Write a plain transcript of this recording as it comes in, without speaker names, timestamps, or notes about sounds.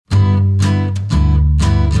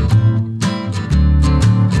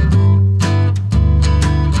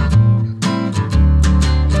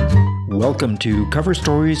Welcome to Cover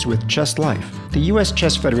Stories with Chess Life, the U.S.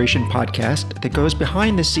 Chess Federation podcast that goes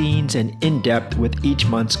behind the scenes and in depth with each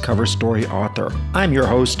month's cover story author. I'm your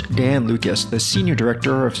host, Dan Lucas, the Senior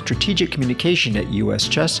Director of Strategic Communication at U.S.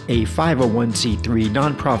 Chess, a 501c3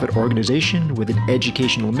 nonprofit organization with an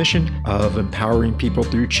educational mission of empowering people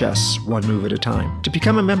through chess, one move at a time. To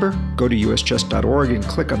become a member, go to uschess.org and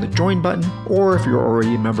click on the Join button, or if you're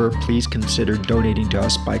already a member, please consider donating to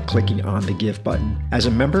us by clicking on the Give button. As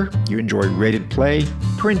a member, you enjoy rated play,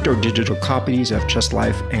 print or digital copies of Chess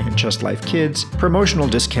Life and Chess Life Kids, promotional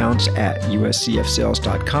discounts at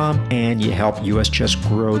uscfsales.com, and you help US Chess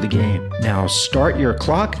grow the game. Now start your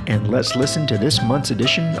clock and let's listen to this month's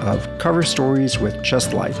edition of Cover Stories with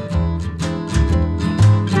Chess Life.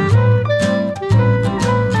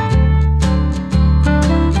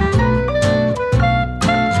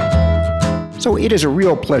 So it is a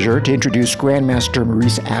real pleasure to introduce Grandmaster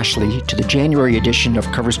Maurice Ashley to the January edition of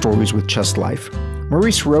Cover Stories with Chess Life.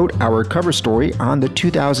 Maurice wrote our cover story on the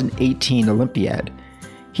 2018 Olympiad.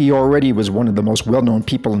 He already was one of the most well-known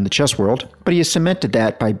people in the chess world, but he has cemented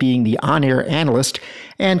that by being the on-air analyst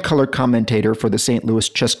and color commentator for the St. Louis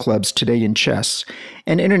Chess Club's Today in Chess,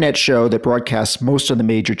 an internet show that broadcasts most of the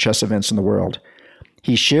major chess events in the world.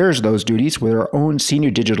 He shares those duties with our own senior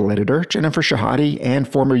digital editor, Jennifer Shahade,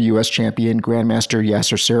 and former U.S. champion Grandmaster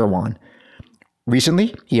Yasser Seirawan.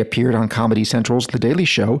 Recently, he appeared on Comedy Central's The Daily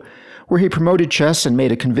Show, where he promoted chess and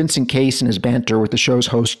made a convincing case in his banter with the show's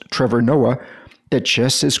host, Trevor Noah, that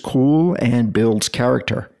chess is cool and builds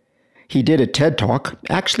character. He did a TED Talk,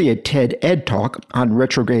 actually a TED Ed Talk, on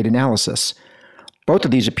retrograde analysis. Both of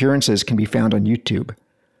these appearances can be found on YouTube.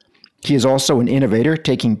 He is also an innovator,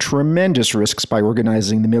 taking tremendous risks by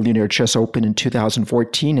organizing the Millionaire Chess Open in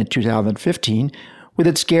 2014 and 2015 with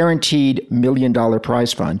its guaranteed $1 million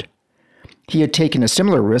prize fund. He had taken a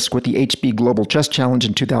similar risk with the HB Global Chess Challenge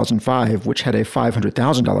in 2005, which had a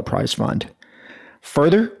 $500,000 prize fund.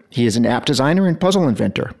 Further, he is an app designer and puzzle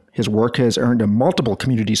inventor. His work has earned him multiple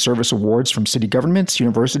community service awards from city governments,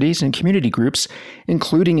 universities, and community groups,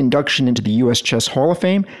 including induction into the U.S. Chess Hall of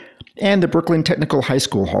Fame and the Brooklyn Technical High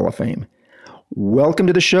School Hall of Fame. Welcome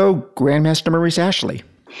to the show, Grandmaster Maurice Ashley.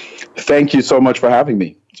 Thank you so much for having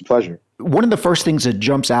me. It's a pleasure. One of the first things that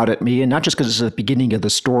jumps out at me, and not just because it's the beginning of the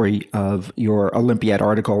story of your Olympiad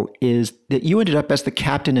article, is that you ended up as the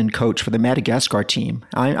captain and coach for the Madagascar team.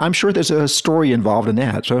 I'm sure there's a story involved in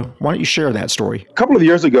that. So why don't you share that story? A couple of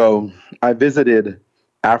years ago, I visited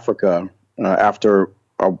Africa after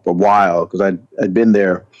a while, because I'd been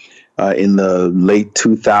there in the late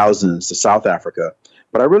 2000s to South Africa.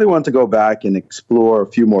 But I really wanted to go back and explore a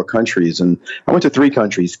few more countries. And I went to 3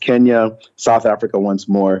 countries, Kenya, South Africa once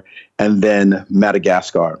more, and then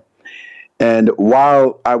Madagascar. And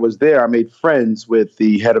while I was there, I made friends with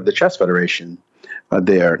the head of the Chess Federation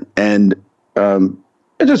there. And I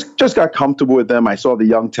just got comfortable with them. I saw the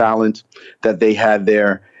young talent that they had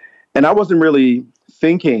there. And I wasn't really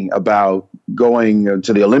thinking about going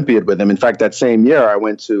to the Olympiad with them. In fact, that same year, I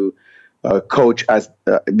went to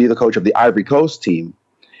be the coach of the Ivory Coast team.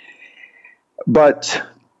 But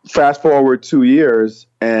fast forward 2 years,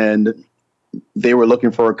 and they were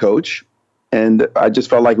looking for a coach. And I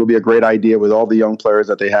just felt like it would be a great idea with all the young players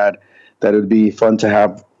that they had, that it would be fun to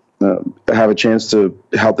have a chance to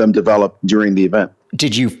help them develop during the event.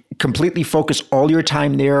 Did you completely focus all your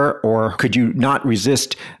time there, or could you not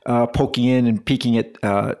resist poking in and peeking at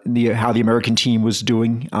how the American team was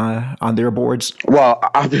doing on their boards? Well,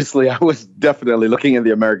 obviously, I was definitely looking at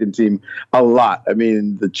the American team a lot. I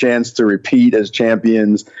mean, the chance to repeat as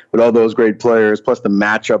champions with all those great players, plus the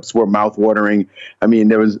matchups were mouthwatering. I mean,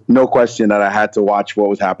 there was no question that I had to watch what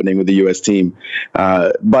was happening with the U.S. team.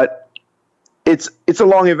 But it's a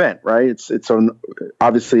long event, right?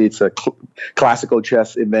 Obviously it's a classical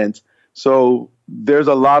chess event. So there's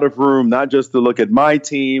a lot of room, not just to look at my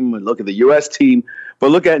team and look at the U.S. team, but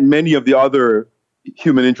look at many of the other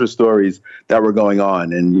human interest stories that were going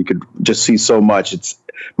on. And you could just see so much. It's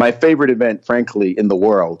my favorite event, frankly, in the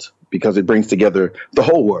world, because it brings together the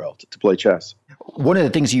whole world to play chess. One of the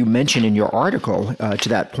things you mentioned in your article to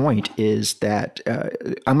that point is that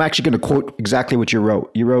I'm actually going to quote exactly what you wrote.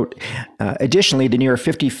 You wrote, additionally, the near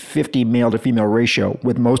 50-50 male to female ratio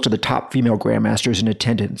with most of the top female grandmasters in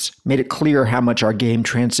attendance made it clear how much our game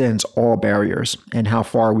transcends all barriers and how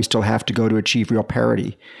far we still have to go to achieve real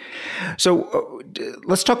parity. So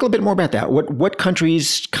let's talk a little bit more about that. What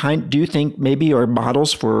countries do you think maybe are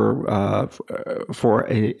models for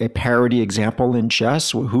a parity example in chess?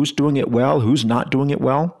 Who's doing it well? Who's not doing it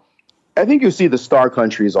well? I think you see the star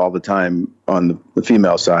countries all the time on the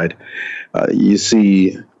female side. You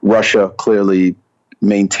see Russia clearly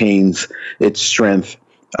maintains its strength.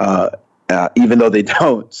 even though they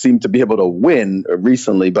don't seem to be able to win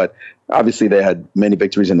recently, but obviously they had many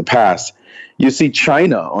victories in the past. You see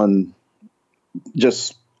China on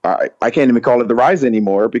just, I can't even call it the rise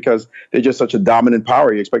anymore because they're just such a dominant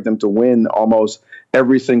power. You expect them to win almost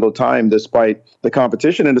every single time despite the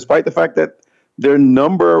competition and despite the fact that their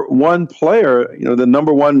number one player, the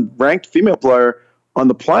number one ranked female player on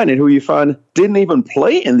the planet who you find didn't even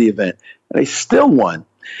play in the event, and they still won.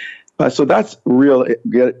 So that's a real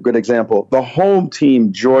good example. The home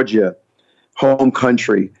team, Georgia, home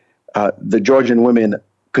country, the Georgian women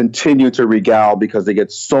continue to regale because they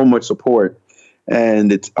get so much support,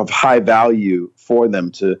 and it's of high value for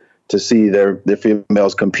them to see their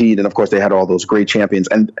females compete. And of course, they had all those great champions,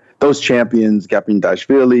 and those champions,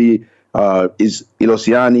 Gapindashvili,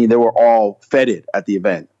 Ilosiani, they were all feted at the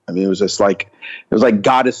event. I mean, it was like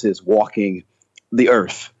goddesses walking the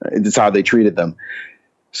earth. It's how they treated them.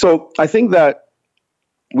 So I think that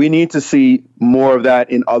we need to see more of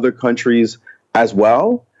that in other countries as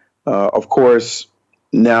well. Of course,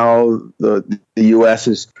 now the U.S.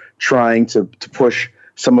 is trying to push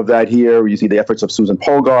some of that here. You see the efforts of Susan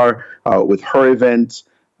Polgar with her event.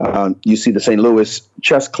 You see the St. Louis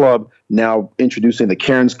Chess Club now introducing the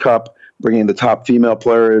Cairns Cup, bringing the top female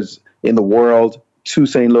players in the world to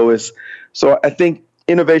St. Louis. So I think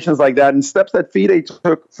innovations like that and steps that FIDE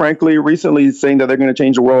took, frankly, recently, saying that they're going to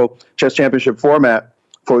change the World Chess Championship format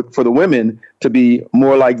for the women to be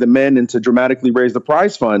more like the men and to dramatically raise the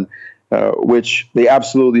prize fund, which they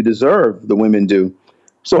absolutely deserve, the women do.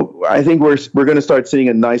 So I think we're going to start seeing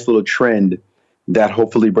a nice little trend that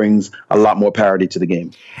hopefully brings a lot more parity to the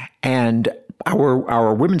game. And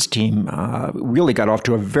our women's team really got off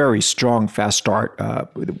to a very strong, fast start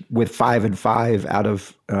with 5-5 out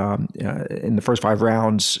of in the first 5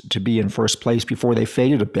 rounds to be in first place before they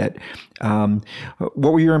faded a bit.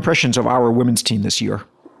 What were your impressions of our women's team this year?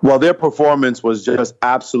 Well, their performance was just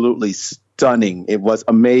absolutely stunning. It was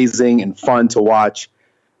amazing and fun to watch.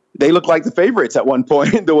 They looked like the favorites at one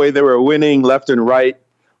point, the way they were winning left and right.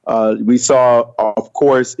 We saw, of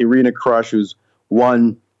course, Irina Krush, who's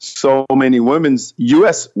won so many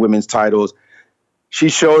U.S. women's titles. She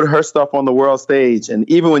showed her stuff on the world stage. And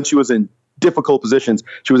even when she was in difficult positions,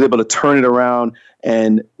 she was able to turn it around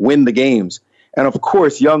and win the games. And of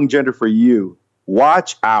course, young Jennifer Yu,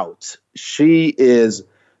 watch out. She is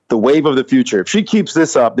the wave of the future. If she keeps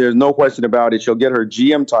this up, there's no question about it. She'll get her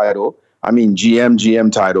GM title.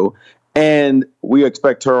 And we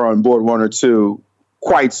expect her on board 1 or 2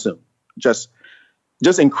 quite soon. Just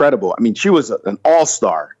incredible. I mean, she was an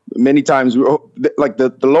all-star. Many times, like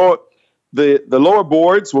the lower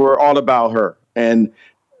boards were all about her, and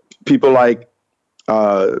people like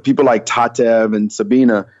Tatev and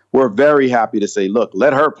Sabina were very happy to say, "Look,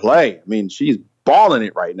 let her play." I mean, she's balling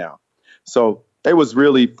it right now. So it was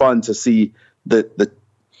really fun to see the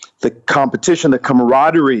competition, the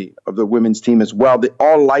camaraderie of the women's team as well. They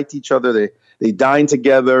all liked each other. They dined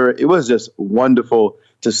together. It was just wonderful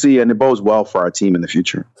to see, and it bodes well for our team in the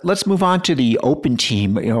future. Let's move on to the open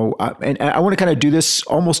team. And I want to kind of do this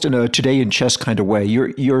almost in a Today in Chess kind of way.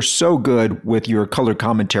 You're so good with your color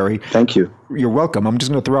commentary. Thank you. You're welcome. I'm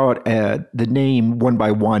just going to throw out the name one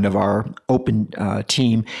by one of our open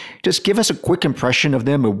team. Just give us a quick impression of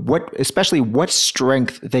them, and especially what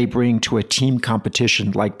strength they bring to a team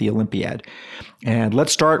competition like the Olympiad. And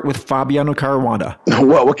let's start with Fabiano Caruana.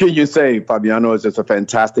 Well, what can you say? Fabiano is just a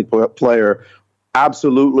fantastic player.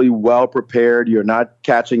 Absolutely well prepared. You're not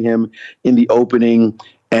catching him in the opening,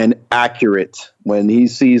 and accurate. When he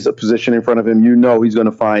sees a position in front of him, he's going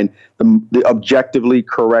to find the objectively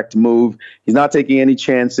correct move. He's not taking any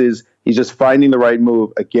chances. He's just finding the right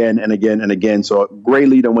move again and again and again. So a great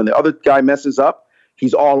leader. When the other guy messes up,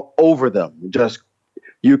 he's all over them.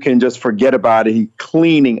 You can just forget about it. He's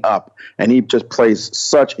cleaning up, and he just plays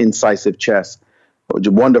such incisive chess.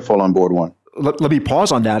 Wonderful on board 1. Let me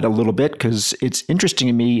pause on that a little bit, because it's interesting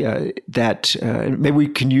to me that maybe we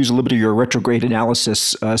can use a little bit of your retrograde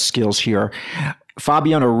analysis skills here.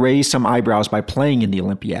 Fabiano raised some eyebrows by playing in the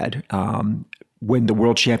Olympiad when the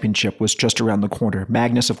World Championship was just around the corner.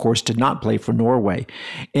 Magnus, of course, did not play for Norway.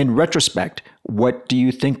 In retrospect, what do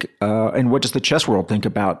you think, and what does the chess world think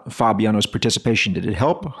about Fabiano's participation? Did it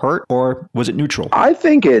help, hurt, or was it neutral? I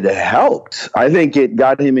think it helped. I think it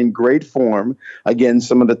got him in great form against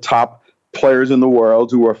some of the top players in the world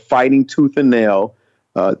who are fighting tooth and nail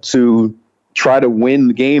to try to win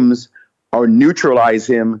the games or neutralize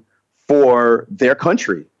him for their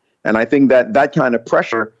country. And I think that kind of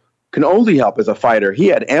pressure can only help as a fighter. He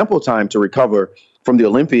had ample time to recover from the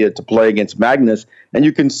Olympiad to play against Magnus, and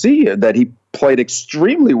you can see that he played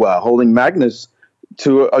extremely well, holding Magnus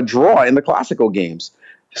to a draw in the classical games.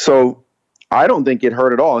 So I don't think it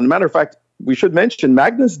hurt at all. And as a matter of fact, we should mention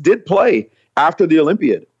Magnus did play after the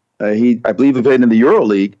Olympiad. I believe he played in the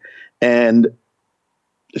EuroLeague. And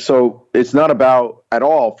so it's not about at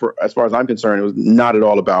all, as far as I'm concerned, it was not at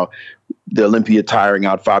all about the Olympiad tiring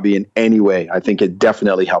out Fabi in any way. I think it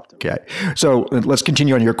definitely helped him. Okay. So let's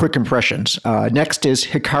continue on your quick impressions. Next is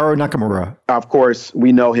Hikaru Nakamura. Of course,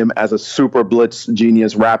 we know him as a super blitz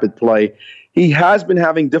genius, rapid play. He has been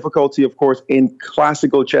having difficulty, of course, in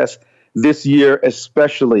classical chess this year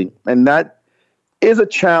especially. And that is a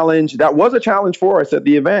challenge. That was a challenge for us at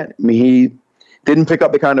the event. I mean, he didn't pick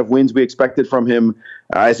up the kind of wins we expected from him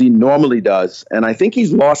as he normally does. And I think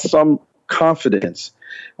he's lost some confidence.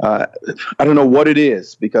 I don't know what it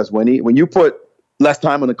is, because when you put less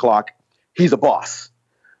time on the clock, he's a boss.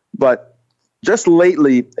 But just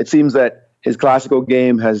lately, it seems that his classical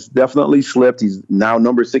game has definitely slipped. He's now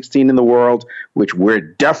number 16 in the world, which we're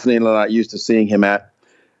definitely not used to seeing him at.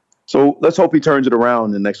 So let's hope he turns it around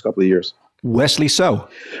in the next couple of years. Wesley So.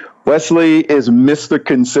 Wesley is Mr.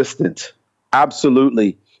 Consistent.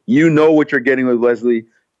 Absolutely. You know what you're getting with Wesley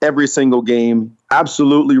every single game.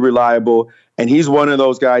 Absolutely reliable. And he's one of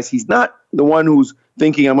those guys. He's not the one who's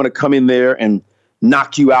thinking, I'm going to come in there and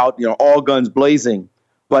knock you out, all guns blazing.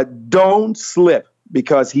 But don't slip,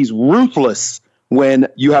 because he's ruthless when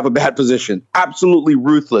you have a bad position. Absolutely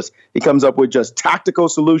ruthless. He comes up with just tactical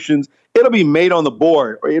solutions. It'll be made on the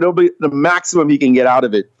board, or it'll be the maximum he can get out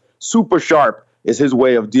of it. Super sharp is his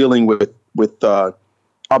way of dealing with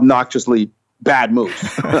obnoxiously bad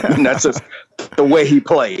moves. I mean, that's just the way he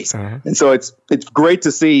plays. Uh-huh. And so it's great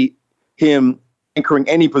to see him anchoring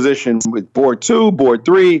any position with board 2, board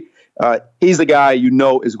 3. He's the guy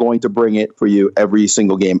is going to bring it for you every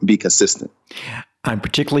single game and be consistent. I'm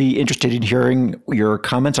particularly interested in hearing your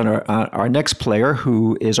comments on our next player,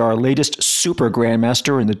 who is our latest super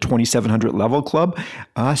grandmaster in the 2700 level club,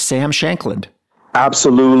 Sam Shankland.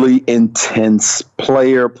 Absolutely intense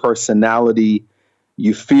player, personality.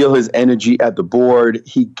 You feel his energy at the board.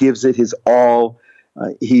 He gives it his all.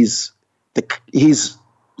 He's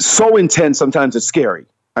so intense, sometimes it's scary.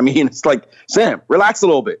 I mean, it's like, Sam, relax a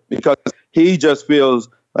little bit, because he just feels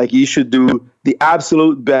like he should do the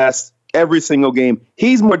absolute best every single game.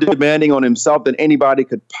 He's more demanding on himself than anybody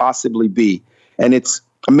could possibly be. And it's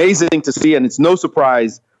amazing to see, and it's no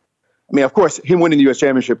surprise. I mean, of course, him winning the U.S.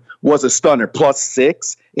 Championship was a stunner.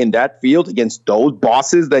 +6 in that field against those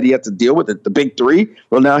bosses that he had to deal with, the big 3.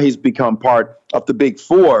 Well, now he's become part of the big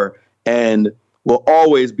 4 and will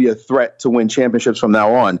always be a threat to win championships from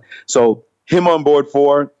now on. So him on board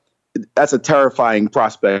 4, that's a terrifying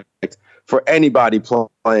prospect for anybody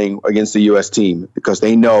playing against the U.S. team, because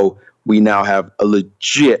they know we now have a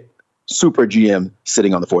legit super GM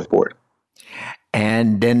sitting on the 4th board.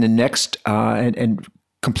 And then the next, and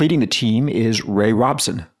completing the team is Ray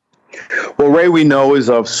Robson. Well, Ray, we know, is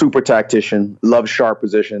a super tactician, loves sharp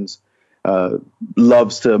positions,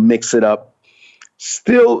 loves to mix it up.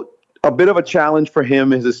 Still, a bit of a challenge for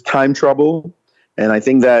him is his time trouble. And I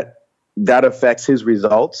think that affects his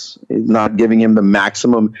results, not giving him the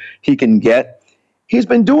maximum he can get. He's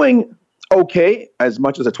been doing okay, as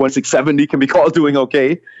much as a 2670 can be called doing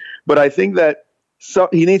okay. But I think that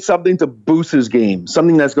he needs something to boost his game,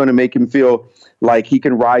 something that's going to make him feel like he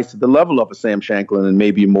can rise to the level of a Sam Shankland and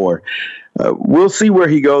maybe more. We'll see where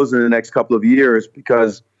he goes in the next couple of years,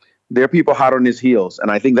 because there are people hot on his heels. And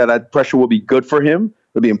I think that pressure will be good for him.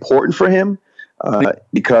 It'll be important for him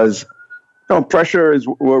because pressure is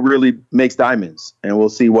what really makes diamonds. And we'll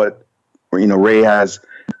see what Ray has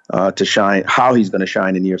to shine, how he's going to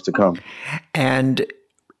shine in years to come. And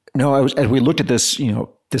as we looked at this,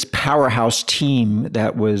 this powerhouse team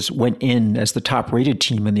that went in as the top rated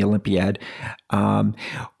team in the Olympiad,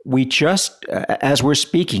 we just, as we're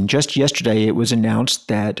speaking, just yesterday, it was announced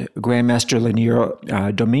that Grandmaster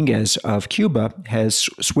Lenier Dominguez of Cuba has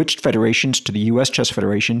switched federations to the U.S. Chess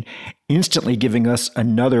Federation, instantly giving us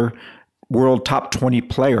another world top 20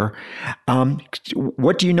 player.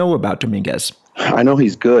 What do you know about Dominguez? I know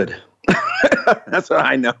he's good. That's what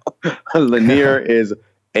I know. Lenier is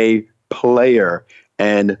a player,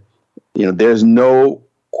 and there's no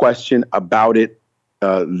question about it.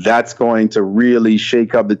 That's going to really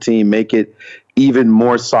shake up the team, make it even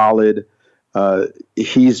more solid.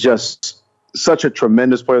 He's just such a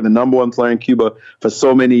tremendous player, the number 1 player in Cuba for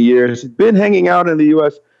so many years. He's been hanging out in the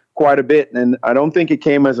U.S. quite a bit, and I don't think it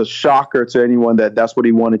came as a shocker to anyone that that's what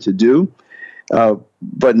he wanted to do.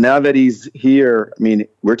 But now that he's here, I mean,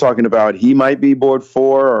 we're talking about he might be board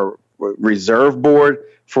 4 or reserve board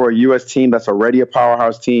for a U.S. team that's already a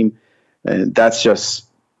powerhouse team, and that's just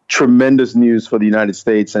tremendous news for the United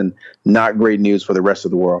States and not great news for the rest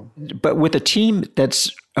of the world. But with a team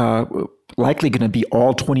that's likely going to be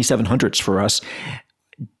all 2700s for us.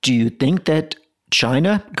 Do you think that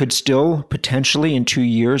China could still potentially in 2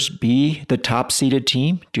 years be the top seeded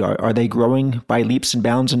team? Are they growing by leaps and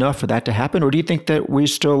bounds enough for that to happen? Or do you think that we're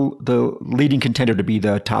still the leading contender to be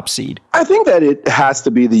the top seed? I think that it has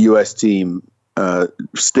to be the U.S. team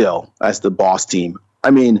still as the boss team.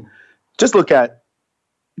 I mean, just look at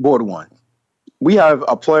board one. We have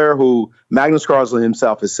a player who Magnus Carlsen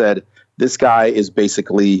himself has said, this guy is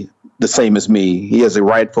basically the same as me. He has a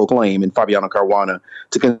rightful claim in Fabiano Caruana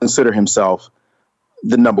to consider himself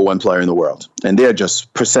the number one player in the world. And they're just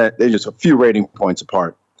a few rating points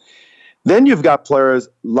apart. Then you've got players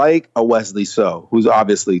like a Wesley So, who's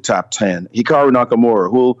obviously top 10. Hikaru Nakamura,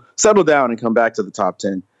 who will settle down and come back to the top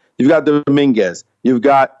 10. You've got Dominguez. You've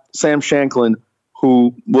got Sam Shanklin,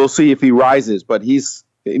 who we'll see if he rises, but he's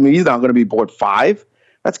not going to be board 5.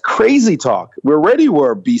 That's crazy talk. We already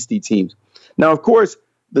were beastie teams. Now, of course,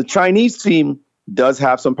 the Chinese team does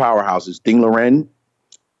have some powerhouses. Ding Liren,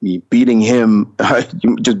 beating him,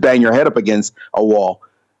 you just bang your head up against a wall.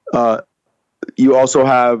 You also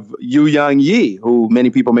have Yu Yang Yi, who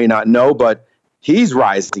many people may not know, but he's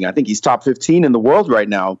rising. I think he's top 15 in the world right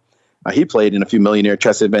now. He played in a few millionaire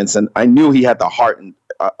chess events, and I knew he had the heart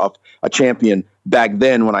of a champion back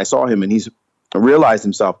then when I saw him, and he's realized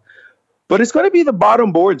himself. But it's going to be the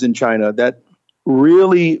bottom boards in China that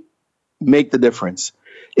really make the difference.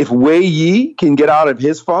 If Wei Yi can get out of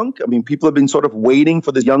his funk, I mean, people have been sort of waiting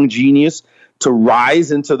for this young genius to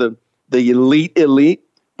rise into the elite,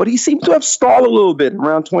 but he seemed to have stalled a little bit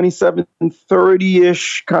around 27,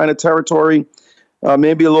 30-ish kind of territory,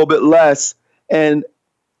 maybe a little bit less. And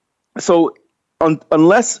so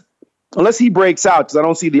unless he breaks out, because I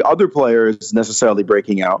don't see the other players necessarily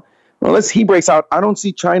breaking out, unless he breaks out, I don't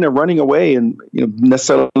see China running away and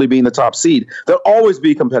necessarily being the top seed. They'll always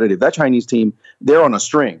be competitive. That Chinese team, they're on a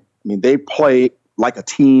string. I mean, they play like a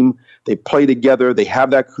team. They play together. They have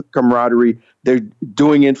that camaraderie. They're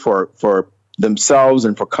doing it for themselves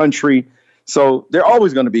and for country. So they're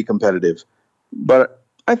always going to be competitive. But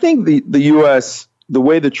I think the U.S., the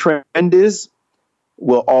way the trend is,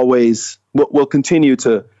 will continue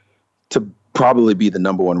to probably be the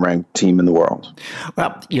number one ranked team in the world.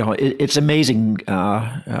 Well, it's amazing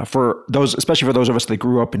for those, especially for those of us that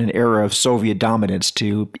grew up in an era of Soviet dominance,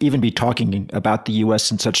 to even be talking about the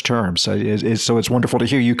U.S. in such terms. So it's wonderful to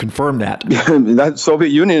hear you confirm that. That Soviet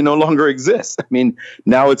Union no longer exists. I mean,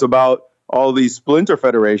 now it's about all these splinter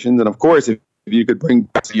federations. And of course, if you could bring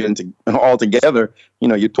all together,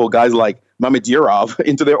 you pull guys like Mamedyarov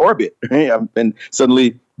into their orbit, right? And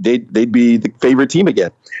suddenly they'd be the favorite team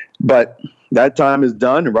again. But that time is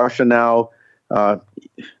done. Russia now,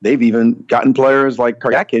 they've even gotten players like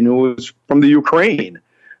Karyakin, who was from the Ukraine,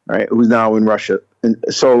 right? Who's now in Russia, and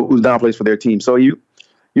so who's now plays for their team. So you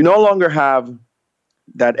no longer have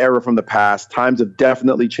that era from the past. Times have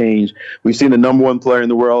definitely changed. We've seen the number one player in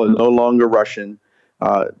the world is no longer Russian.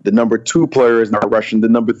 The number 2 player is not Russian. The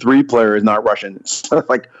number 3 player is not Russian. It's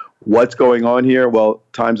like, what's going on here? Well,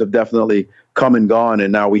 times have definitely come and gone,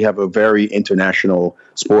 and now we have a very international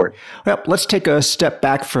sport. Well, let's take a step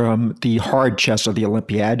back from the hard chess of the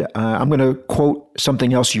Olympiad. I'm going to quote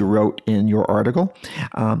something else you wrote in your article.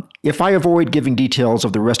 If I avoid giving details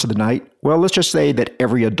of the rest of the night, well, let's just say that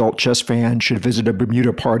every adult chess fan should visit a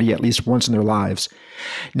Bermuda party at least once in their lives.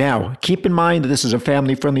 Now, keep in mind that this is a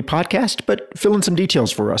family-friendly podcast, but fill in some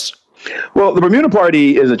details for us. Well, the Bermuda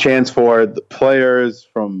party is a chance for the players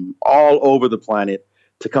from all over the planet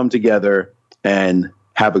to come together and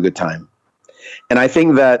have a good time. And I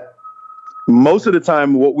think that most of the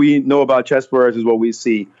time what we know about chess players is what we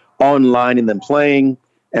see online in them playing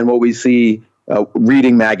and what we see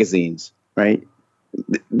reading magazines, right?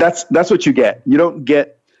 That's what you get. You don't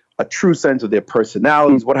get a true sense of their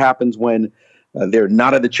personalities, what happens when they're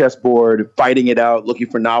not at the chessboard, fighting it out, looking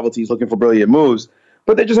for novelties, looking for brilliant moves,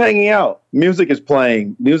 but they're just hanging out. Music is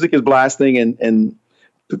playing, music is blasting, and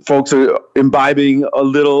folks are imbibing a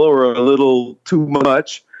little or a little too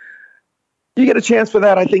much. You get a chance for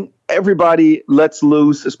that. I think everybody lets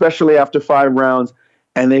loose, especially after 5 rounds,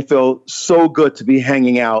 and they feel so good to be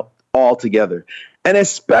hanging out all together. And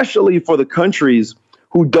especially for the countries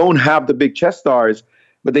who don't have the big chess stars,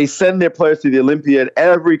 but they send their players to the Olympiad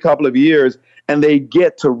every couple of years, and they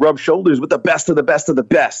get to rub shoulders with the best of the best of the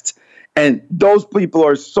best. And those people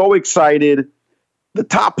are so excited. The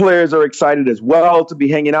top players are excited as well to be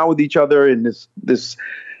hanging out with each other in this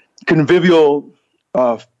convivial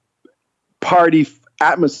party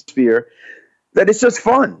atmosphere, that it's just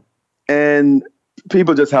fun. And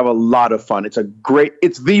people just have a lot of fun. It's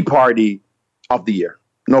the party of the year.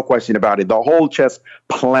 No question about it. The whole chess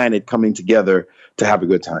planet coming together to have a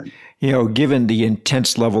good time. Given the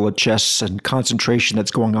intense level of chess and concentration that's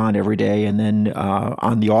going on every day, and then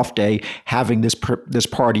on the off day having this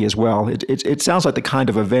party as well, it sounds like the kind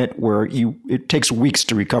of event where it takes weeks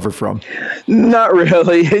to recover from. Not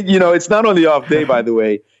really. It's not on the off day, by the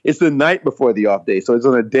way. It's the night before the off day, so it's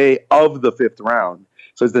on the day of the fifth round.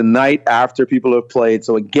 So it's the night after people have played.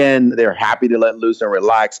 So again, they're happy to let loose and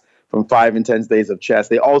relax from 5 intense days of chess.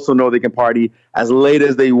 They also know they can party as late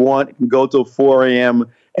as they want, can go till 4 a.m.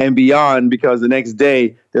 and beyond, because the next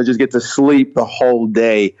day they'll just get to sleep the whole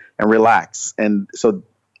day and relax. And so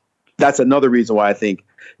that's another reason why I think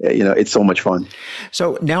it's so much fun.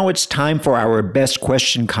 So now it's time for our best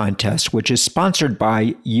question contest, which is sponsored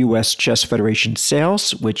by U.S. Chess Federation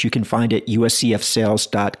Sales, which you can find at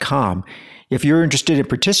uscfsales.com. If you're interested in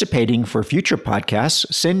participating for future podcasts,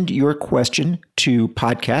 send your question to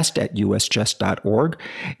podcast@uschess.org.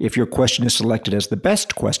 If your question is selected as the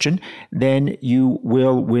best question, then you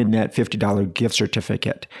will win that $50 gift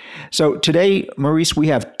certificate. So today, Maurice, we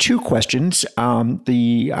have 2 questions. I'm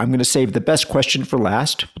going to save the best question for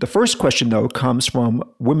last. The first question, though, comes from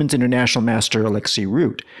Women's International Master Alexei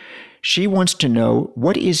Root. She wants to know,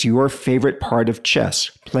 what is your favorite part of chess?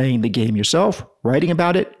 Playing the game yourself, writing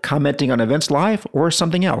about it, commenting on events live, or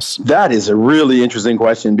something else? That is a really interesting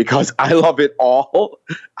question because I love it all.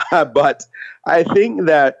 But I think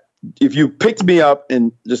that if you picked me up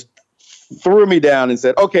and just threw me down and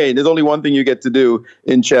said, okay, there's only one thing you get to do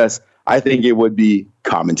in chess, I think it would be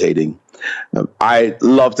commentating. I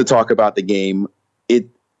love to talk about the game.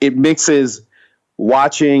 It mixes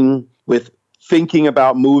watching with thinking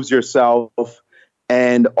about moves yourself,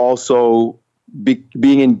 and also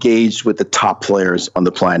being engaged with the top players on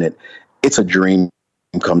the planet. It's a dream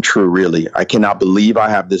come true, really. I cannot believe I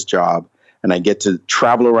have this job, and I get to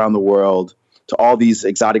travel around the world to all these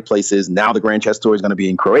exotic places. Now the Grand Chess Tour is going to be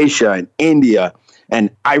in Croatia and India and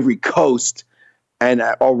Ivory Coast, and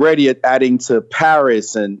already adding to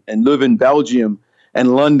Paris and live in Belgium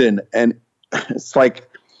and London. And it's like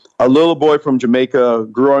a little boy from Jamaica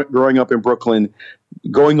growing up in Brooklyn,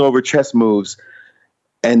 going over chess moves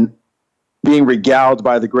and being regaled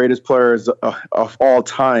by the greatest players of all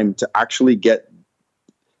time, to actually get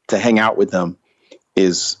to hang out with them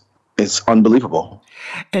is unbelievable.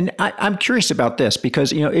 And I'm curious about this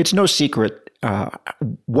because, it's no secret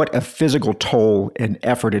what a physical toll and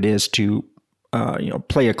effort it is to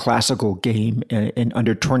play a classical game in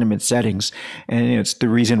under tournament settings. And it's the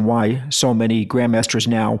reason why so many grandmasters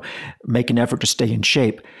now make an effort to stay in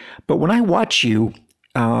shape. But when I watch you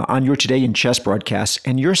on your Today in Chess broadcasts,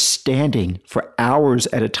 and you're standing for hours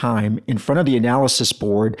at a time in front of the analysis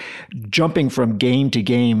board, jumping from game to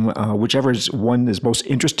game, whichever one is most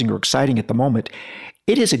interesting or exciting at the moment,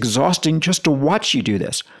 it is exhausting just to watch you do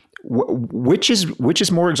this. Which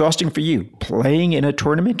is more exhausting for you, playing in a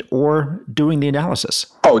tournament or doing the analysis?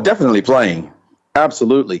 Oh, definitely playing.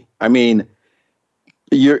 Absolutely. I mean,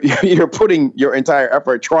 you're putting your entire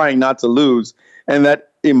effort trying not to lose, and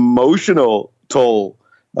that emotional toll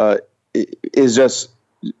is just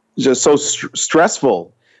so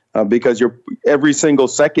stressful because every single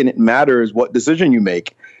second it matters what decision you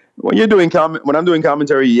make. When I'm doing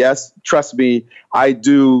commentary, yes, trust me, I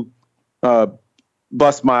do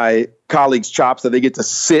bust my colleagues' chops, that they get to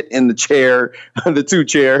sit in the chair, the 2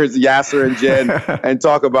 chairs, Yasser and Jen, and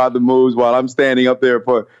talk about the moves while I'm standing up there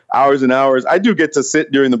for hours and hours. I do get to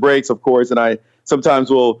sit during the breaks, of course, and I sometimes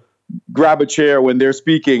will grab a chair when they're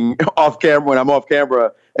speaking off camera, when I'm off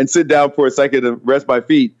camera, and sit down for a second to rest my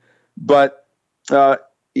feet. But,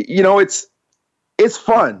 it's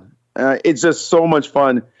fun. It's just so much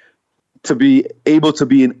fun to be able to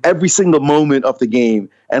be in every single moment of the game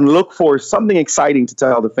and look for something exciting to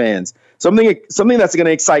tell the fans, something that's going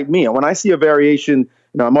to excite me. And when I see a variation,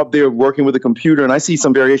 I'm up there working with a computer and I see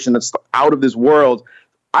some variation that's out of this world,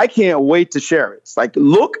 I can't wait to share it. It's like,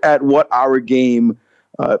 look at what our game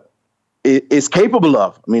is capable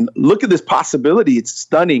of. I mean, look at this possibility. It's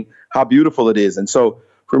stunning how beautiful it is. And so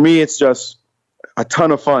for me, it's just a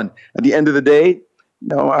ton of fun. At the end of the day,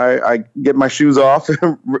 I get my shoes off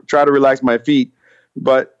and try to relax my feet.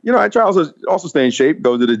 But, I try also stay in shape,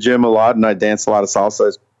 go to the gym a lot, and I dance a lot of salsa,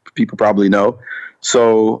 as people probably know.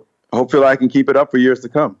 So hopefully I can keep it up for years to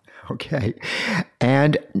come. Okay.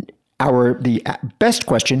 And the best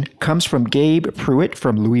question comes from Gabe Pruitt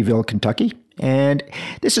from Louisville, Kentucky. And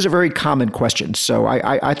this is a very common question. So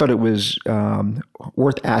I thought it was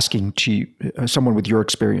worth asking to someone with your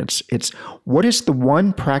experience. It's, what is the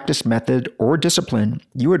one practice method or discipline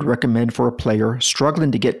you would recommend for a player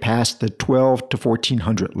struggling to get past the 12 to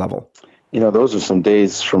 1400 level? Those are some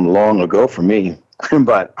days from long ago for me.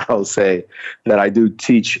 but I'll say that I do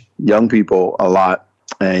teach young people a lot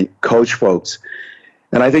and coach folks.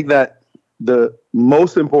 And I think that the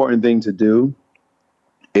most important thing to do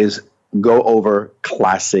is go over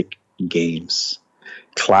classic games.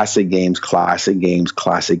 Classic games, classic games,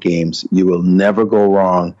 classic games. You will never go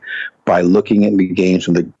wrong by looking at the games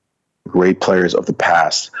from the great players of the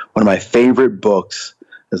past. One of my favorite books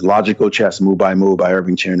is Logical Chess, Move by Move by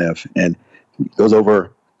Irving Chernev, and it goes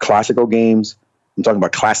over classical games. I'm talking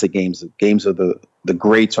about classic games, games of the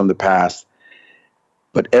greats from the past,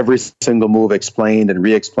 but every single move explained and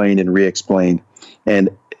re-explained and re-explained. And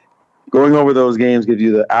going over those games gives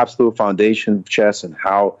you the absolute foundation of chess and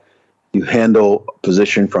how you handle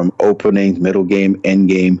position from opening, middle game, end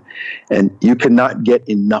game, and you cannot get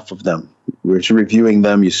enough of them. We're just reviewing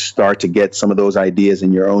them. You start to get some of those ideas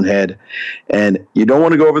in your own head, and you don't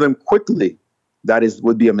want to go over them quickly. That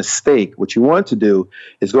would be a mistake. What you want to do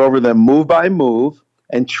is go over them move by move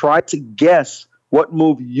and try to guess what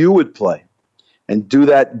move you would play, and do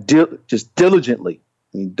that just diligently.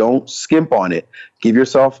 I mean, don't skimp on it. Give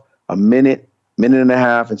yourself a minute and a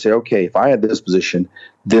half, and say, okay, if I had this position,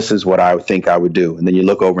 this is what I would think I would do. And then you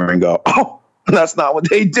look over and go, oh, that's not what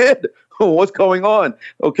they did. What's going on?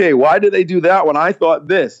 Okay, why did they do that when I thought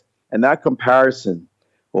this? And that comparison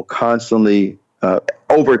will constantly,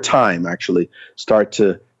 over time, actually, start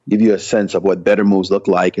to give you a sense of what better moves look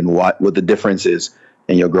like and what the difference is,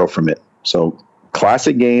 and you'll grow from it. So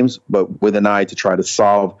classic games, but with an eye to try to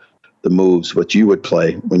solve the moves, what you would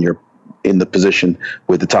play when you're in the position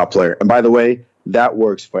with the top player. And by the way, that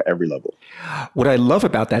works for every level. What I love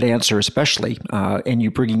about that answer, especially, and you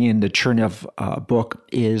bringing in the Chernev book,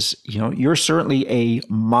 is you're certainly a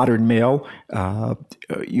modern male.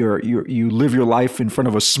 You live your life in front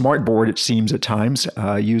of a smart board, it seems at times,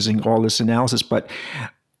 using all this analysis. But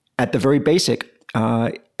at the very basic,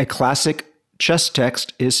 a classic chess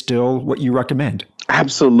text is still what you recommend.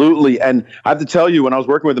 Absolutely. And I have to tell you, when I was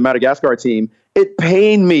working with the Madagascar team, it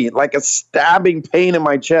pained me like a stabbing pain in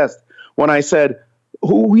my chest when I said,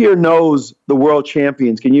 who here knows the world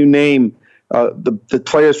champions? Can you name the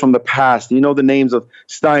players from the past? You know the names of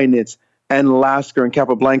Steinitz and Lasker and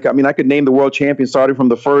Capablanca. I mean, I could name the world champions starting from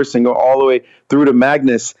the first and go all the way through to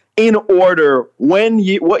Magnus in order.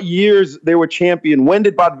 What years they were champion? When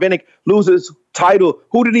did Botvinnik lose his title?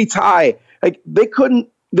 Who did he tie? Like, they couldn't.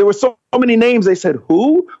 There were so many names. They said,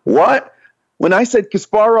 who? What? When I said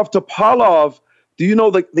Kasparov, Topalov, do you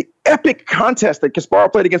know the epic contest that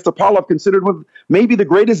Kasparov played against Topalov, considered one maybe the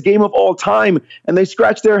greatest game of all time? And they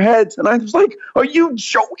scratched their heads. And I was like, are you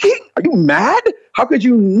joking? Are you mad? How could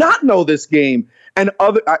you not know this game? And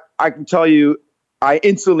I can tell you, I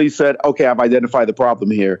instantly said, okay, I've identified the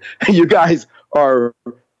problem here. You guys are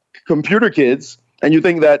computer kids, and you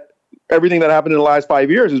think that everything that happened in the last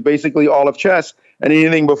 5 years is basically all of chess, and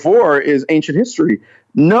anything before is ancient history.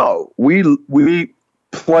 No, we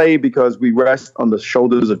play because we rest on the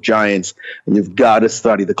shoulders of giants, and you've got to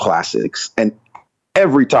study the classics. And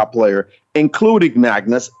every top player, including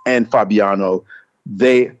Magnus and Fabiano,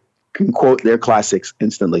 they can quote their classics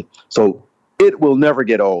instantly. So it will never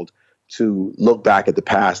get old to look back at the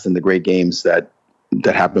past and the great games that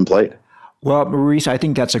have been played. Well, Maurice, I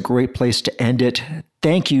think that's a great place to end it.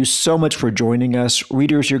 Thank you so much for joining us.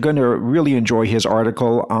 Readers, you're going to really enjoy his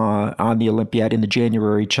article on the Olympiad in the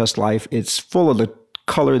January Chess Life. It's full of the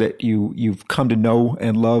color that you've come to know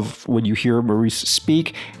and love when you hear Maurice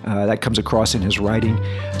speak. That comes across in his writing.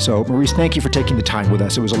 So, Maurice, thank you for taking the time with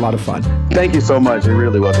us. It was a lot of fun. Thank you so much. It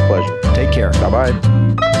really was a pleasure. Take care. Bye-bye.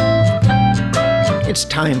 It's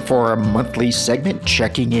time for our monthly segment,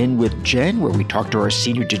 Checking In with Jen, where we talk to our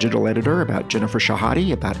senior digital editor about Jennifer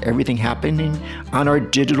Shahade, about everything happening on our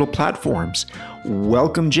digital platforms.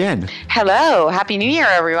 Welcome, Jen. Hello. Happy New Year,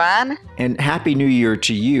 everyone. And Happy New Year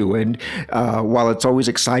to you. And while it's always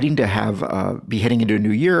exciting to be heading into a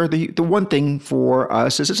new year, the one thing for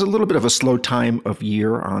us is it's a little bit of a slow time of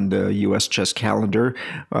year on the U.S. chess calendar,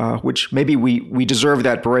 which maybe we deserve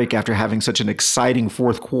that break after having such an exciting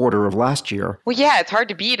fourth quarter of last year. Well, yeah, it's hard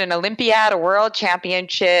to beat an Olympiad, a World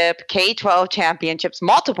Championship, K-12 championships,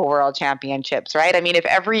 multiple World Championships, right? I mean, if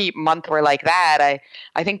every month were like that,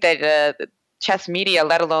 I think that chess media,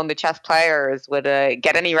 let alone the chess players, would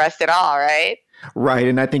get any rest at all, right? Right,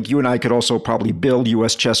 and I think you and I could also probably bill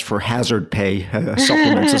U.S. Chess for hazard pay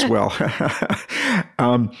supplements as well.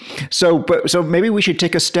 So maybe we should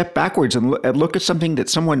take a step backwards and look at something that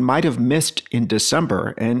someone might have missed in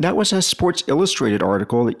December, and that was a Sports Illustrated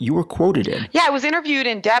article that you were quoted in. Yeah, I was interviewed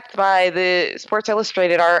in depth by the Sports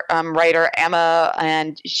Illustrated writer Emma,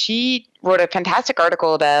 and she wrote a fantastic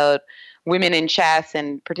article about women in chess,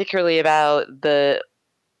 and particularly about the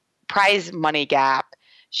prize money gap.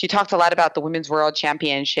 She talked a lot about the Women's World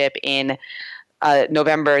Championship in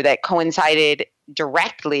November that coincided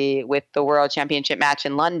directly with the World Championship match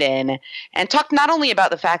in London, and talked not only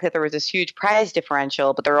about the fact that there was this huge prize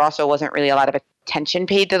differential, but there also wasn't really a lot of attention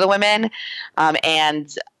paid to the women.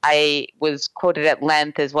 And I was quoted at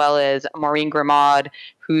length, as well as Maureen Grimaud,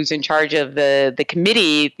 who's in charge of the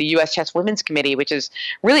committee, the U.S. Chess Women's Committee, which is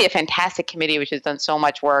really a fantastic committee, which has done so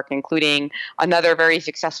much work, including another very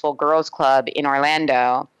successful girls club in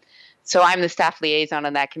Orlando. So I'm the staff liaison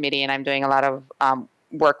on that committee, and I'm doing a lot of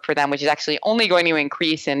work for them, which is actually only going to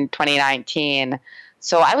increase in 2019.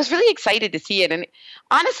 So I was really excited to see it. And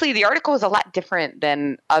honestly, the article was a lot different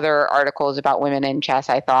than other articles about women in chess,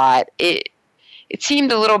 I thought. It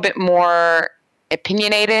seemed a little bit more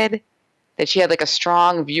opinionated, that she had like a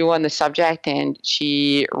strong view on the subject, and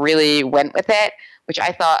she really went with it, which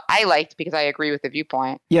I thought I liked because I agree with the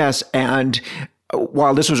viewpoint. Yes, and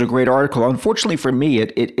while this was a great article, unfortunately for me,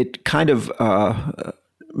 it kind of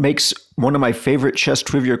makes one of my favorite chess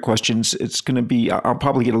trivia questions. It's going to be, I'll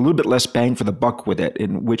probably get a little bit less bang for the buck with it,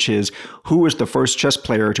 which is, who was the first chess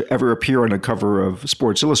player to ever appear on the cover of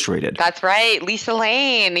Sports Illustrated? That's right, Lisa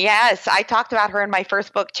Lane. Yes, I talked about her in my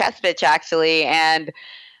first book, Chess Bitch, actually, and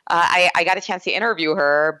I got a chance to interview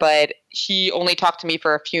her, but she only talked to me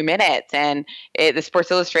for a few minutes, and the Sports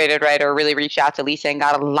Illustrated writer really reached out to Lisa and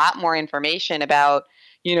got a lot more information about,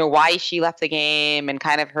 why she left the game and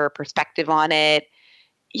kind of her perspective on it.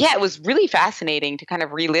 Yeah, it was really fascinating to kind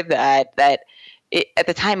of relive that at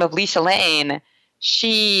the time of Lisa Lane,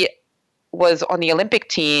 she was on the Olympic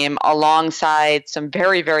team alongside some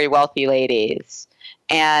very, very wealthy ladies.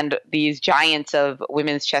 And these giants of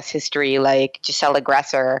women's chess history, like Gisela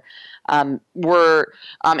Gresser, were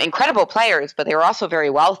incredible players, but they were also very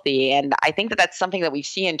wealthy. And I think that that's something that we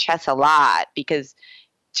see in chess a lot, because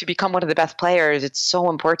to become one of the best players, it's so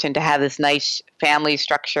important to have this nice family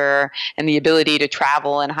structure and the ability to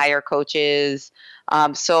travel and hire coaches.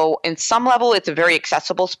 So in some level, it's a very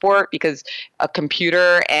accessible sport because a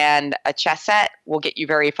computer and a chess set will get you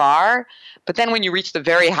very far. But then when you reach the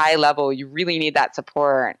very high level, you really need that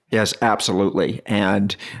support. Yes, absolutely.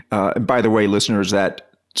 And by the way, listeners, that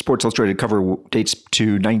Sports Illustrated cover dates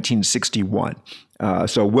to 1961.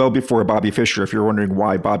 So well before Bobby Fischer, if you're wondering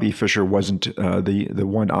why Bobby Fischer wasn't the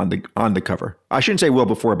one on the cover. I shouldn't say well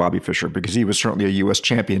before Bobby Fischer, because he was certainly a U.S.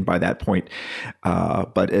 champion by that point.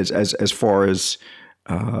 But as far as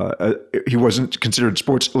he wasn't considered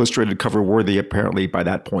Sports Illustrated cover worthy, apparently, by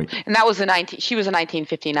that point. And that was she was a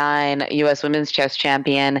 1959 U.S. women's chess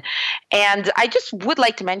champion. And I just would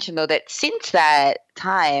like to mention, though, that since that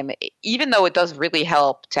time, even though it does really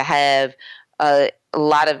help to have a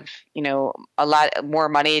lot more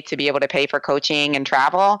money to be able to pay for coaching and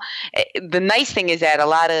travel, the nice thing is that a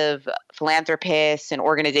lot of philanthropists and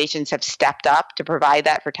organizations have stepped up to provide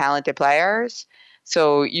that for talented players.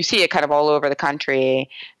 So you see it kind of all over the country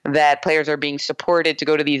that players are being supported to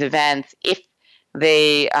go to these events if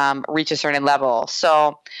they reach a certain level.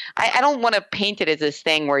 So I don't want to paint it as this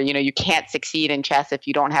thing where, you can't succeed in chess if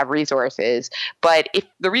you don't have resources. But if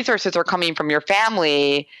the resources are coming from your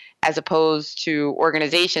family as opposed to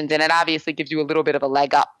organizations, and it obviously gives you a little bit of a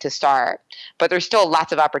leg up to start. But there's still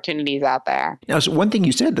lots of opportunities out there. Now, so one thing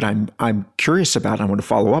you said that I'm curious about, and I want to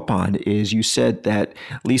follow up on, is you said that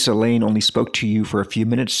Lisa Lane only spoke to you for a few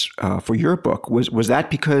minutes for your book. Was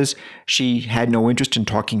that because she had no interest in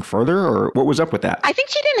talking further, or what was up with that? I think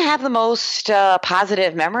she didn't have the most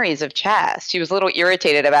positive memories of chess. She was a little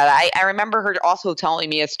irritated about it. I remember her also telling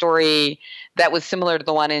me a story that was similar to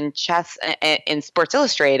the one in chess in Sports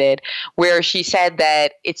Illustrated, where she said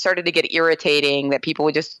that it started to get irritating that people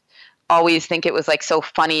would just always think it was like so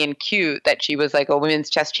funny and cute that she was like a women's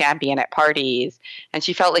chess champion at parties. And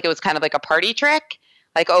she felt like it was kind of like a party trick.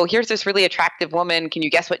 Like, oh, here's this really attractive woman. Can you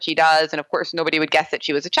guess what she does? And of course, nobody would guess that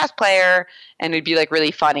she was a chess player, and it'd be like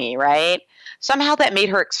really funny, right? Somehow that made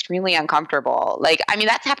her extremely uncomfortable. Like, I mean,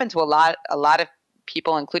 that's happened to a lot of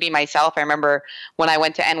people, including myself. I remember when I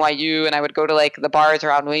went to NYU and I would go to like the bars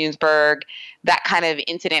around Williamsburg, that kind of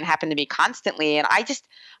incident happened to me constantly. And I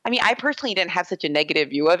personally didn't have such a negative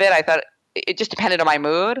view of it. I thought it just depended on my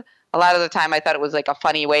mood. A lot of the time I thought it was like a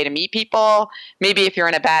funny way to meet people. Maybe if you're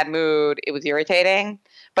in a bad mood, it was irritating.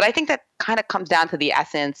 But I think that kind of comes down to the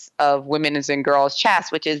essence of women's and girls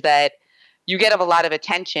chess, which is that you get a lot of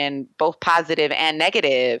attention, both positive and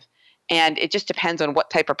negative. And it just depends on what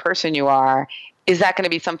type of person you are. Is that going to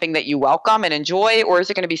be something that you welcome and enjoy, or is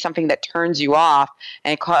it going to be something that turns you off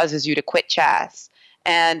and causes you to quit chess?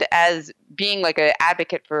 And as being like an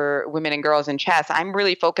advocate for women and girls in chess, I'm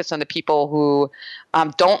really focused on the people who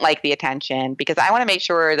don't like the attention, because I want to make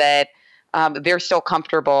sure that they're still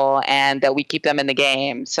comfortable and that we keep them in the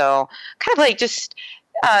game. So kind of like just,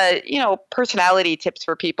 personality tips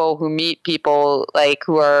for people who meet people like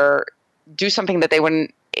who do something that they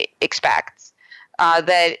wouldn't expect.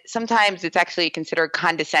 That sometimes it's actually considered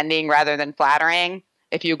condescending rather than flattering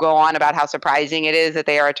if you go on about how surprising it is that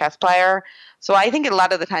they are a chess player. So I think a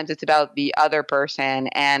lot of the times it's about the other person.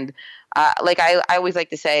 And I always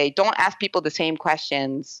like to say, don't ask people the same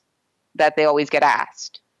questions that they always get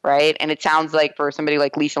asked, right? And it sounds like for somebody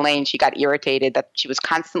like Lisa Lane, she got irritated that she was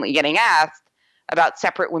constantly getting asked about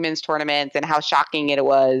separate women's tournaments and how shocking it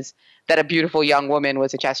was that a beautiful young woman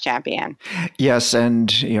was a chess champion. Yes, and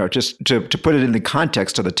just to put it in the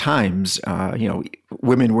context of the times,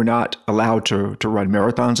 women were not allowed to run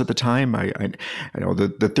marathons at the time. I know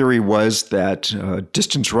the theory was that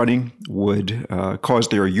distance running would cause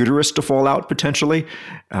their uterus to fall out potentially,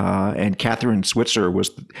 and Catherine Switzer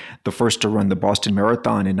was the first to run the Boston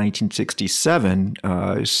Marathon in 1967,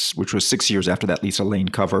 which was 6 years after that Lisa Lane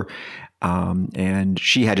cover. And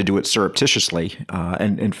she had to do it surreptitiously,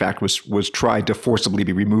 and in fact was tried to forcibly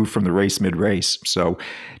be removed from the race mid-race. So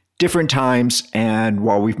different times, and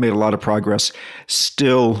while we've made a lot of progress,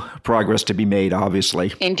 still progress to be made,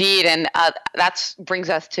 obviously. Indeed, and that brings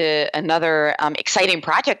us to another exciting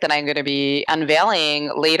project that I'm going to be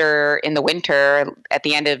unveiling later in the winter at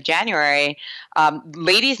the end of January.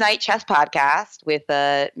 Ladies Night Chess Podcast with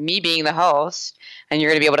me being the host, and you're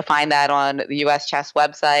going to be able to find that on the US Chess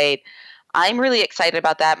website. I'm really excited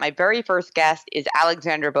about that. My very first guest is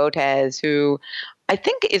Alexandra Botez, who I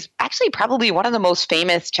think is actually probably one of the most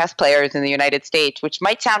famous chess players in the United States, which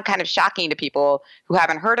might sound kind of shocking to people who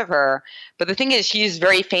haven't heard of her. But the thing is, she's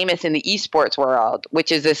very famous in the esports world,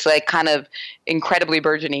 which is this like kind of incredibly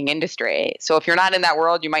burgeoning industry. So if you're not in that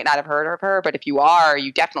world, you might not have heard of her. But if you are,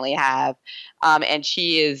 you definitely have. And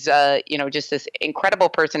she is, just this incredible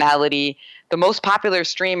personality, the most popular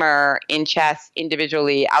streamer in chess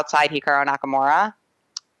individually outside Hikaru Nakamura.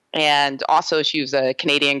 And also she was a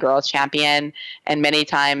Canadian girls champion and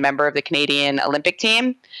many-time member of the Canadian Olympic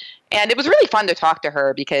team. And it was really fun to talk to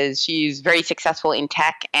her because she's very successful in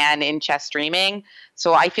tech and in chess streaming.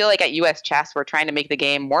 So I feel like at US Chess, we're trying to make the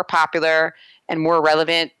game more popular and more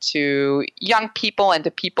relevant to young people and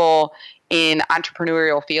to people in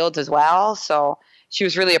entrepreneurial fields as well. So she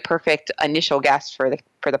was really a perfect initial guest for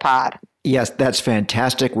the pod. Yes, that's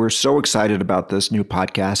fantastic. We're so excited about this new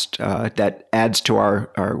podcast that adds to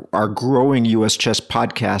our growing US Chess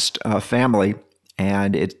podcast family.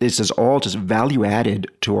 And this is all just value added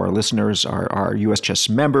to our listeners, our US Chess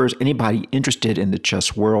members, anybody interested in the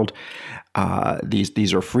chess world.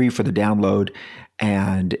 These are free for the download.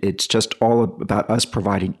 And it's just all about us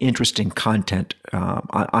providing interesting content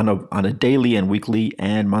on a daily and weekly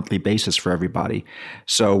and monthly basis for everybody.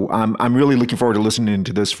 So I'm really looking forward to listening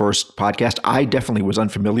to this first podcast. I definitely was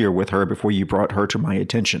unfamiliar with her before you brought her to my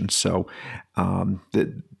attention. So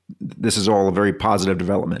this is all a very positive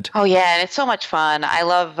development. Oh yeah, and it's so much fun. I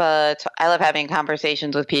love having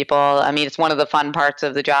conversations with people. I mean, it's one of the fun parts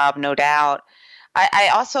of the job, no doubt. I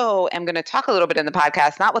also am going to talk a little bit in the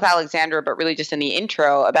podcast, not with Alexandra, but really just in the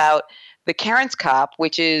intro about the Cairns Cup,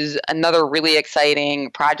 which is another really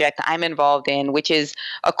exciting project I'm involved in, which is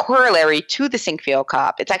a corollary to the Sinquefield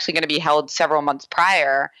Cup. It's actually going to be held several months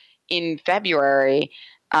prior in February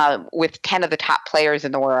with 10 of the top players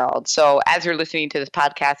in the world. So as you're listening to this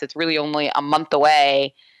podcast, it's really only a month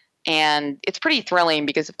away. And it's pretty thrilling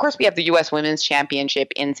because, of course, we have the U.S. Women's Championship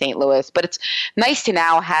in St. Louis, but it's nice to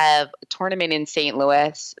now have a tournament in St.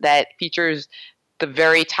 Louis that features the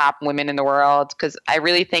very top women in the world, because I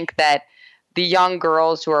really think that the young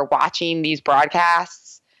girls who are watching these broadcasts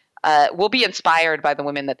will be inspired by the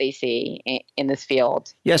women that they see in this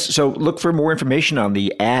field. Yes, so look for more information on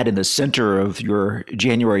the ad in the center of your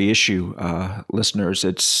January issue, listeners.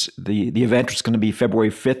 It's the event is going to be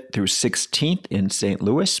February 5th through 16th in St.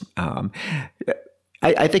 Louis.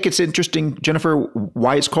 I think it's interesting, Jennifer,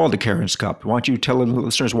 why it's called the Cairns Cup. Why don't you tell the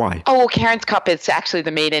listeners why? Oh, Cairns Cup is actually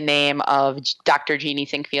the maiden name of Dr. Jeannie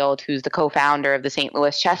Sinquefield, who's the co-founder of the St.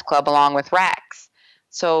 Louis Chess Club, along with Rex.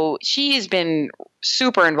 So she's been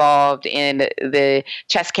super involved in the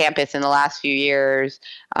chess campus in the last few years.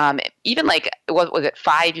 Even what was it,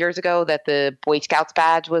 5 years ago that the Boy Scouts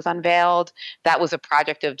badge was unveiled? That was a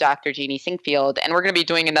project of Dr. Jeannie Sinquefield. And we're going to be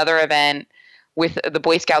doing another event with the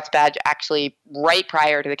Boy Scouts badge actually right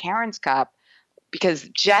prior to the Cairns Cup, because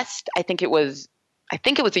I think it was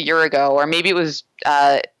a year ago, or maybe it was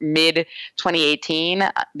mid 2018,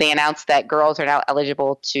 they announced that girls are now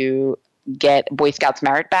eligible to get Boy Scouts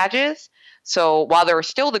merit badges. So while there were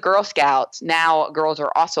still the Girl Scouts, now girls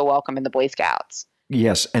are also welcome in the Boy Scouts.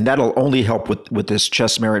 Yes, and that'll only help with this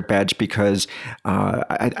chess merit badge because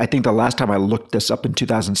I think the last time I looked this up in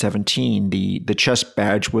 2017, the chess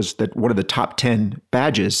badge was one of the top 10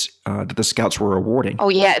 badges that the scouts were awarding. Oh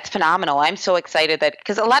yeah, it's phenomenal. I'm so excited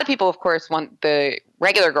because a lot of people, of course, want the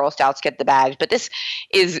regular Girl Scouts get the badge, but this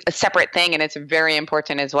is a separate thing, and it's very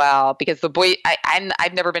important as well because the boy.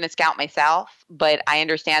 I've never been a scout myself, but I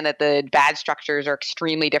understand that the badge structures are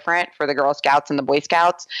extremely different for the Girl Scouts and the Boy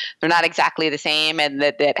Scouts. They're not exactly the same, and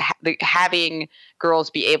that having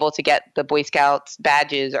girls be able to get the Boy Scouts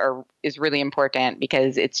badges is really important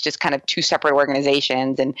because it's just kind of two separate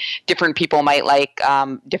organizations, and different people might like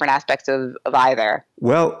different aspects of either.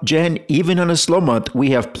 Well, Jen, even on a slow month, we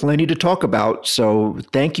have plenty to talk about. So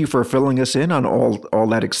thank you for filling us in on all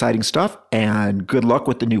that exciting stuff, and good luck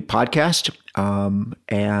with the new podcast. And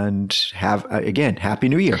again, Happy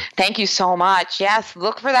New Year. Thank you so much. Yes,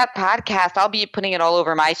 look for that podcast. I'll be putting it all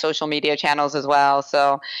over my social media channels as well.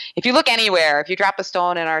 So if you look anywhere, if you drop a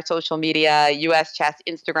stone in our social media, US Chess,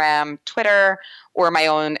 Instagram, Twitter, or my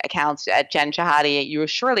own accounts at Jen Shahade, you will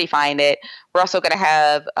surely find it. We're also going to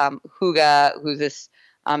have Huga, who's this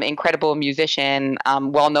incredible musician,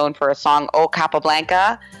 well known for a song, O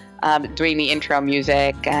Capablanca, doing the intro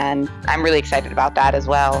music. And I'm really excited about that as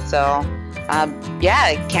well. So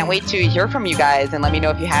I can't wait to hear from you guys, and let me know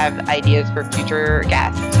if you have ideas for future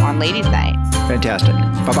guests on Ladies Night. Fantastic.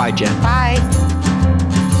 Bye-bye, Jen. Bye.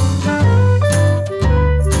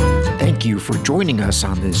 Thank you for joining us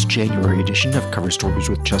on this January edition of Cover Stories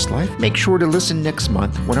with Chess Life. Make sure to listen next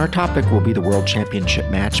month when our topic will be the World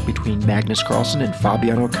Championship match between Magnus Carlsen and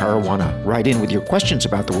Fabiano Caruana. Write in with your questions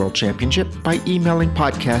about the World Championship by emailing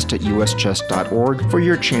podcast@uschess.org for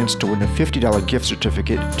your chance to win a $50 gift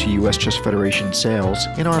certificate to US Chess Federation Sales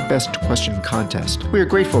in our Best Question contest. We are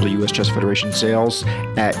grateful to US Chess Federation Sales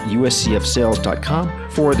at uscfsales.com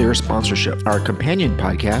for their sponsorship. Our companion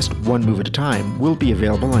podcast, One Move at a Time, will be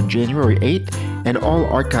available on January 8th, and all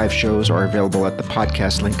archive shows are available at the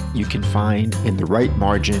podcast link you can find in the right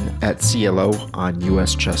margin at CLO on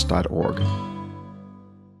uschess.org.